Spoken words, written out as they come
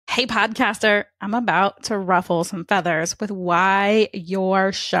Hey, podcaster, I'm about to ruffle some feathers with why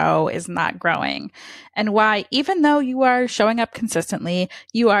your show is not growing and why, even though you are showing up consistently,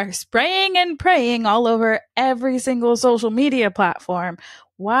 you are spraying and praying all over every single social media platform,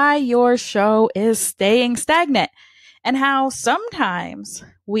 why your show is staying stagnant and how sometimes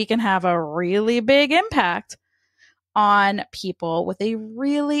we can have a really big impact on people with a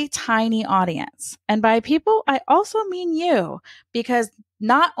really tiny audience. And by people, I also mean you, because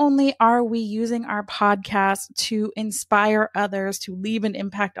not only are we using our podcast to inspire others to leave an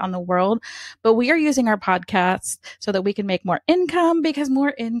impact on the world, but we are using our podcasts so that we can make more income, because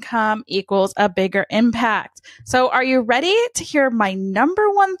more income equals a bigger impact. So are you ready to hear my number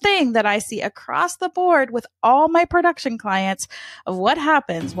one thing that I see across the board with all my production clients of what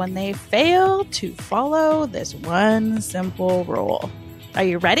happens when they fail to follow this one simple rule? Are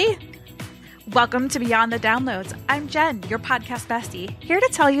you ready? Welcome to Beyond the Downloads. I'm Jen, your podcast bestie, here to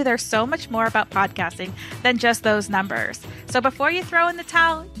tell you there's so much more about podcasting than just those numbers. So before you throw in the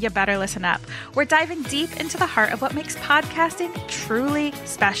towel, you better listen up. We're diving deep into the heart of what makes podcasting truly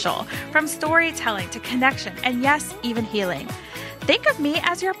special, from storytelling to connection, and yes, even healing. Think of me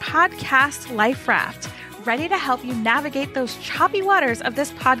as your podcast life raft, ready to help you navigate those choppy waters of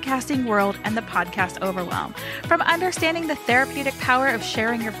this podcasting world and the podcast overwhelm. From understanding the therapeutic power of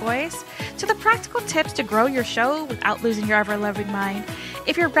sharing your voice to the practical tips to grow your show without losing your ever-loving mind.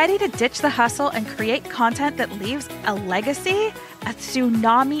 If you're ready to ditch the hustle and create content that leaves a legacy, a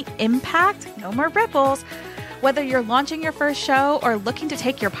tsunami impact, no more ripples. Whether you're launching your first show or looking to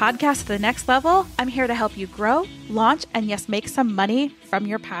take your podcast to the next level, I'm here to help you grow, launch, and yes, make some money from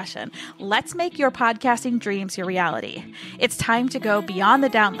your passion. Let's make your podcasting dreams your reality. It's time to go beyond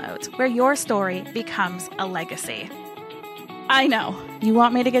the downloads, where your story becomes a legacy. I know you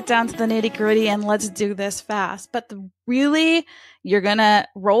want me to get down to the nitty-gritty and let's do this fast, but really, you're going to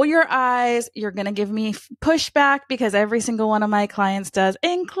roll your eyes. You're going to give me pushback because every single one of my clients does,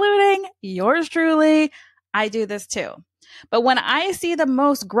 including yours truly. I do this too. But when I see the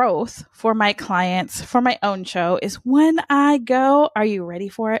most growth for my clients, for my own show, is when I go, are you ready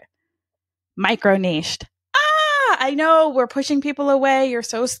for it? Micro niched. I know we're pushing people away. You're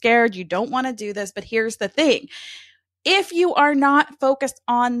so scared. You don't want to do this. But here's the thing. If you are not focused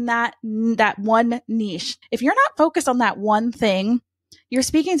on that one niche, if you're not focused on that one thing, you're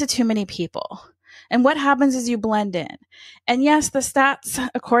speaking to too many people. And what happens is you blend in. And yes, the stats,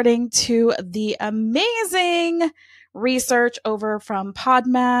 according to the amazing research over from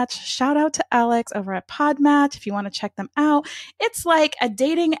Podmatch, shout out to Alex over at Podmatch if you want to check them out. It's like a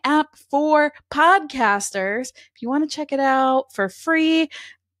dating app for podcasters. If you want to check it out for free,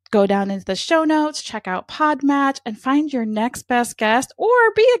 go down into the show notes, check out Podmatch, and find your next best guest or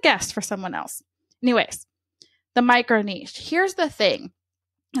be a guest for someone else. Anyways, the micro niche. Here's the thing.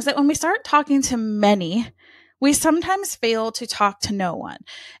 Is that when we start talking to many, we sometimes fail to talk to no one.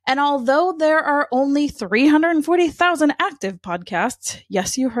 And although there are only 340,000 active podcasts,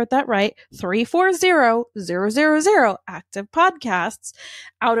 yes, you heard that right, 340,000 active podcasts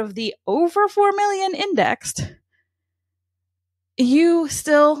out of the over 4 million indexed, you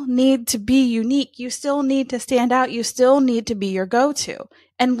still need to be unique. You still need to stand out. You still need to be your go-to.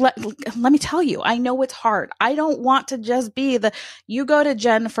 And let me tell you, I know it's hard. I don't want to just be you go to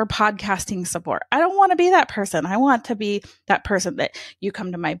Jen for podcasting support. I don't want to be that person. I want to be that person that you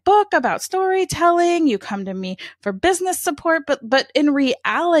come to my book about storytelling. You come to me for business support. But in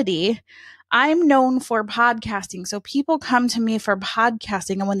reality, I'm known for podcasting. So people come to me for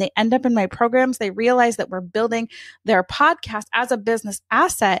podcasting. And when they end up in my programs, they realize that we're building their podcast as a business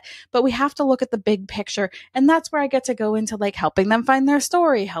asset, but we have to look at the big picture. And that's where I get to go into helping them find their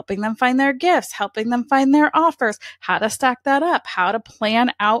story, helping them find their gifts, helping them find their offers, how to stack that up, how to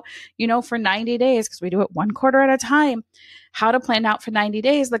plan out, for 90 days, because we do it one quarter at a time, how to plan out for 90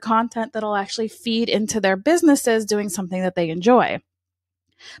 days, the content that'll actually feed into their businesses doing something that they enjoy.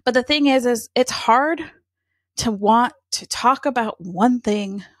 But the thing is it's hard to want to talk about one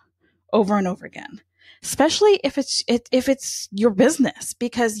thing over and over again, especially if it's your business,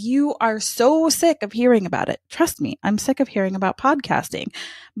 because you are so sick of hearing about it. Trust me, I'm sick of hearing about podcasting.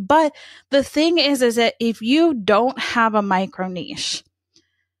 But the thing is that if you don't have a micro niche,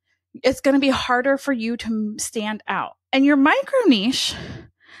 it's going to be harder for you to stand out. And your micro niche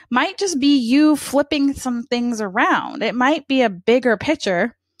might just be you flipping some things around. It might be a bigger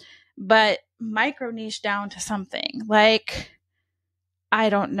picture, but micro niche down to something like, I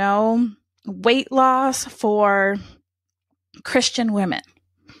don't know, weight loss for Christian women,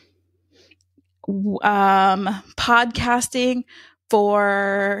 podcasting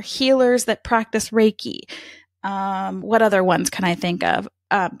for healers that practice Reiki. What other ones can I think of?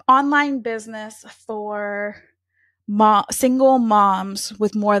 online business for single moms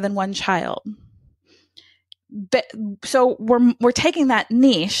with more than one child. So we're taking that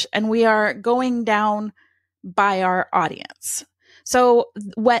niche and we are going down by our audience. So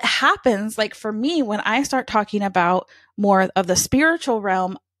what happens, like for me, when I start talking about more of the spiritual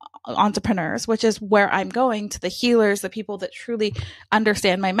realm entrepreneurs, which is where I'm going, to the healers, the people that truly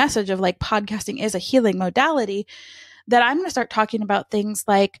understand my message of like podcasting is a healing modality, that I'm going to start talking about things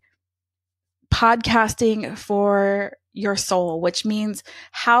like podcasting for your soul, which means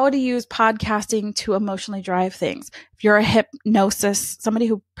how to use podcasting to emotionally drive things. If you're a somebody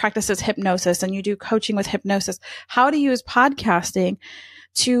who practices hypnosis and you do coaching with hypnosis, how to use podcasting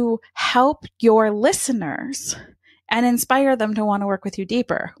to help your listeners and inspire them to want to work with you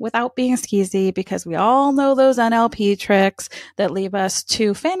deeper without being skeezy, because we all know those NLP tricks that lead us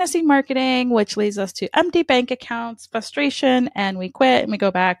to fantasy marketing, which leads us to empty bank accounts, frustration, and we quit and we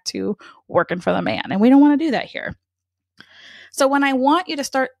go back to working for the man. And we don't want to do that here. So when I want you to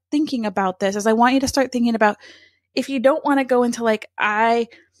start thinking about this, is I want you to start thinking about, if you don't want to go into like, I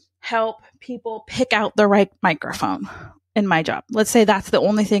help people pick out the right microphone in my job. Let's say that's the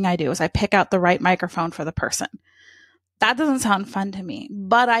only thing I do is I pick out the right microphone for the person. That doesn't sound fun to me,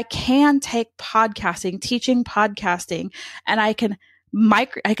 but I can take podcasting, teaching podcasting, and I can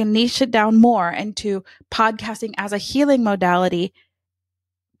niche it down more into podcasting as a healing modality,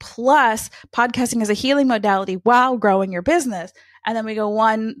 plus podcasting as a healing modality while growing your business. And then we go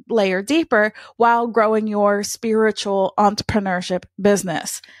one layer deeper while growing your spiritual entrepreneurship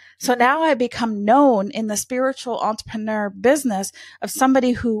business. So now I become known in the spiritual entrepreneur business of somebody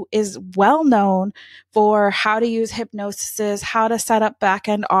who is well known for how to use hypnosis, how to set up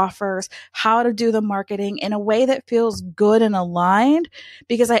back-end offers, how to do the marketing in a way that feels good and aligned,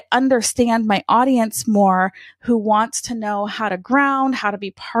 because I understand my audience more, who wants to know how to ground, how to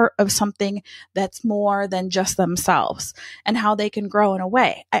be part of something that's more than just themselves, and how they can grow in a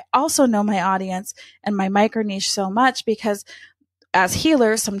way. I also know my audience and my micro niche so much because as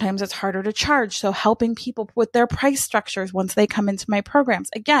healers, sometimes it's harder to charge. So helping people with their price structures once they come into my programs.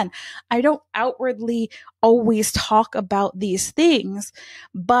 Again, I don't outwardly always talk about these things,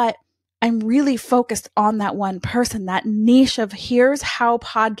 but I'm really focused on that one person, that niche of here's how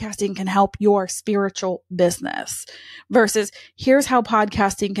podcasting can help your spiritual business versus here's how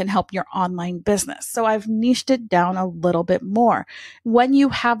podcasting can help your online business. So I've niched it down a little bit more. When you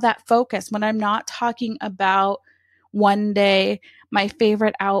have that focus, when I'm not talking about one day my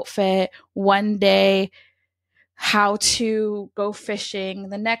favorite outfit, one day how to go fishing,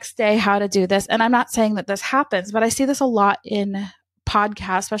 the next day how to do this. And I'm not saying that this happens, but I see this a lot in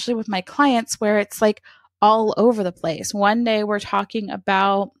podcasts, especially with my clients, where it's like all over the place. One day we're talking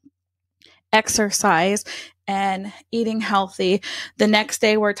about exercise and eating healthy. The next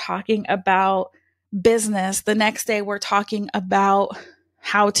day we're talking about business. The next day we're talking about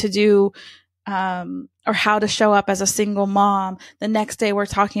how to do or how to show up as a single mom. The next day we're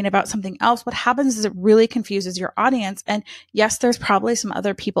talking about something else. What happens is it really confuses your audience. And yes, there's probably some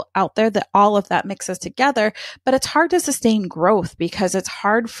other people out there that all of that mixes together, but it's hard to sustain growth because it's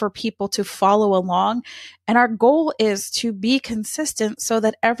hard for people to follow along. And our goal is to be consistent so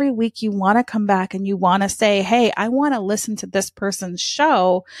that every week you want to come back and you want to say, hey, I want to listen to this person's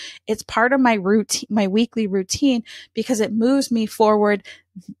show. It's part of my routine, my weekly routine, because it moves me forward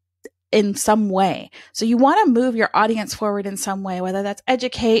in some way. So you want to move your audience forward in some way, whether that's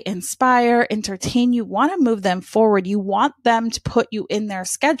educate, inspire, entertain. You want to move them forward. You want them to put you in their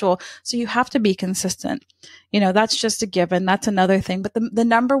schedule. So you have to be consistent. That's just a given. That's another thing. But the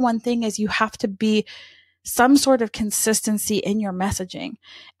number one thing is you have to be some sort of consistency in your messaging.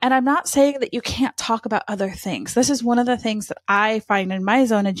 And I'm not saying that you can't talk about other things. This is one of the things that I find in my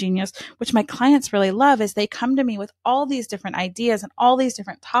zone of genius, which my clients really love, is they come to me with all these different ideas and all these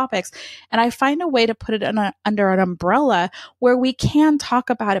different topics. And I find a way to put it under an umbrella where we can talk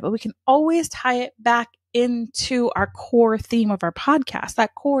about it, but we can always tie it back into our core theme of our podcast.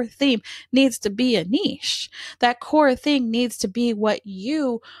 That core theme needs to be a niche. That core thing needs to be what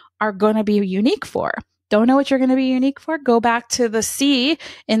you are going to be unique for. Don't know what you're going to be unique for? Go back to the C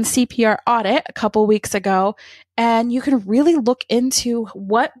in CPR audit a couple weeks ago, and you can really look into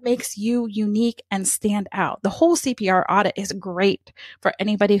what makes you unique and stand out. The whole CPR audit is great for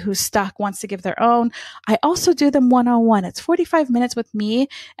anybody who's stuck, wants to give their own. I also do them one-on-one. It's 45 minutes with me,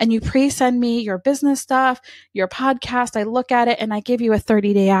 and you pre-send me your business stuff, your podcast. I look at it, and I give you a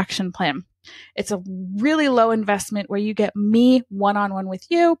 30-day action plan. It's a really low investment where you get me one-on-one with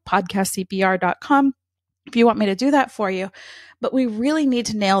you, podcastcpr.com. if you want me to do that for you. But we really need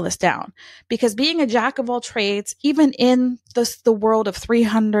to nail this down, because being a jack of all trades, even in the world of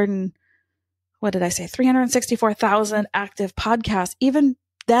 364,000 active podcasts, even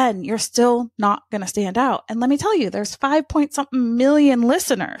then you're still not going to stand out. And let me tell you, there's 5 point something million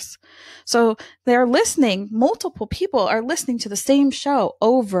listeners. So they're listening, multiple people are listening to the same show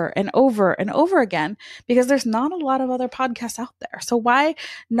over and over and over again, because there's not a lot of other podcasts out there. So why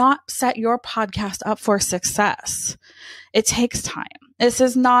not set your podcast up for success? It takes time. This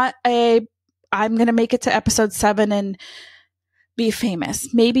is not I'm going to make it to episode 7 and be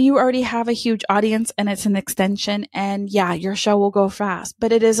famous. Maybe you already have a huge audience and it's an extension, and yeah, your show will go fast,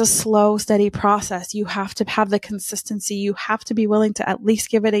 but it is a slow, steady process. You have to have the consistency. You have to be willing to at least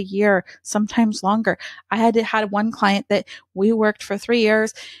give it a year, sometimes longer. I had one client that we worked for 3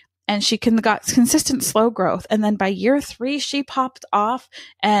 years, and she got consistent slow growth. And then by year 3, she popped off,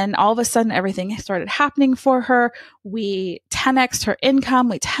 and all of a sudden everything started happening for her. We 10x'd her income.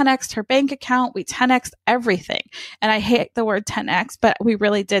 We 10x'd her bank account. We 10x'd everything. And I hate the word 10x, but we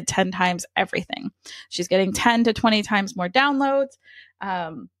really did 10 times everything. She's getting 10 to 20 times more downloads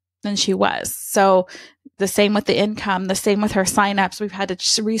than she was. So the same with the income, the same with her signups. We've had to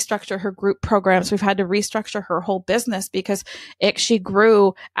restructure her group programs. We've had to restructure her whole business because she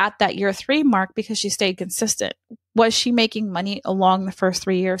grew at that year 3 mark because she stayed consistent. Was she making money along the first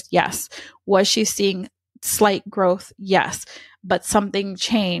 3 years? Yes. Was she seeing slight growth? Yes. But something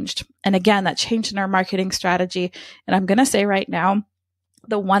changed. And again, that changed in our marketing strategy. And I'm going to say right now,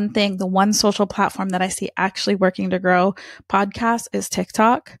 the one social platform that I see actually working to grow podcasts is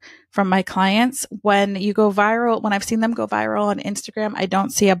TikTok from my clients. When you go viral, when I've seen them go viral on Instagram, I don't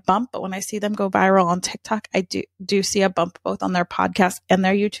see a bump, but when I see them go viral on TikTok, I do see a bump both on their podcast and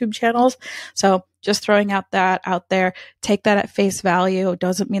their YouTube channels. So just throwing that out there, take that at face value. It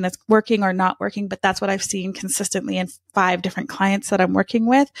doesn't mean it's working or not working, but that's what I've seen consistently in 5 different clients that I'm working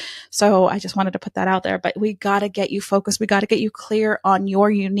with. So I just wanted to put that out there, but we got to get you focused. We got to get you clear on your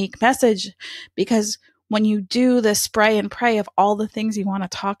unique message, because when you do the spray and pray of all the things you want to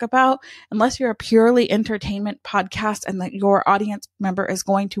talk about, unless you're a purely entertainment podcast and that your audience member is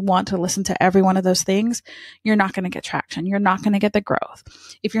going to want to listen to every one of those things, you're not going to get traction. You're not going to get the growth.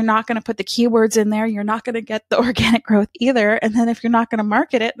 If you're not going to put the keywords in there, you're not going to get the organic growth either. And then if you're not going to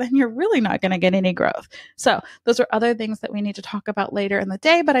market it, then you're really not going to get any growth. So those are other things that we need to talk about later in the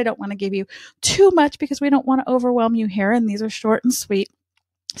day, but I don't want to give you too much because we don't want to overwhelm you here. And these are short and sweet.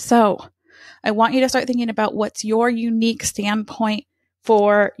 So I want you to start thinking about what's your unique standpoint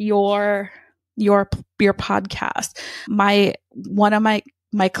for your podcast. One of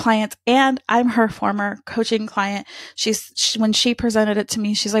my clients, and I'm her former coaching client, when she presented it to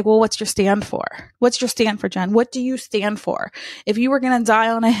me, she's like, well, what's your stand for? What's your stand for, Jen? What do you stand for? If you were going to die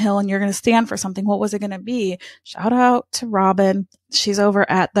on a hill and you're going to stand for something, what was it going to be? Shout out to Robin. She's over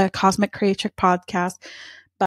at the Cosmic Creatrix podcast.